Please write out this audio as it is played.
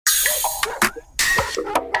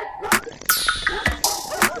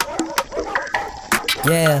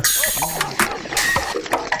Yeah.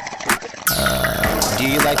 Do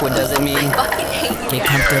you like what does it mean? Get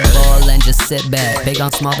comfortable and just sit back. Big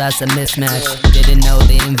on small, that's a mismatch. Didn't know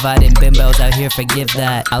they invited bimbos out here, forgive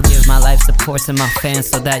that. I'll give my life support to my fans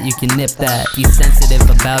so that you can nip that. Be sensitive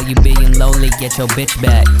about you being lonely, get your bitch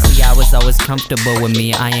back. See, I was always comfortable with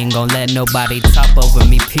me. I ain't gon' let nobody top over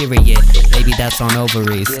me, period. Maybe that's on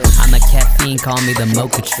ovaries. I'm a caffeine, call me the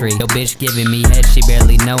mocha tree. Yo bitch giving me head, she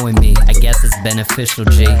barely knowing me. I guess it's beneficial,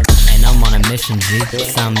 G. And I'm on a mission, G.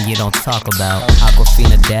 Something you don't talk about.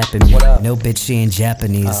 AWKWAFINA dapping me. No bitch, she ain't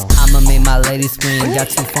Japanese. I'ma make my lady scream. Got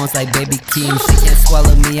 2 phones like Baby Keem. She can't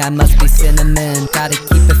swallow me, I must be cinnamon. Gotta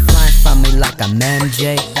keep it flying from me like I'm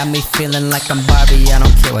MJ. Got me feeling like I'm Barbie, I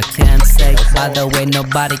don't care what Ken say. By the way,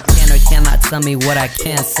 nobody can or cannot tell me what I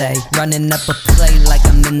can't say. Running up a play like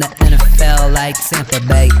I'm in the NFL, like Tampa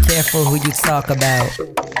Bay. Careful who you talk about,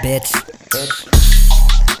 bitch.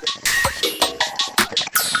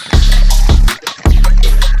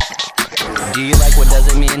 Do you like what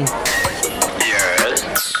does it mean?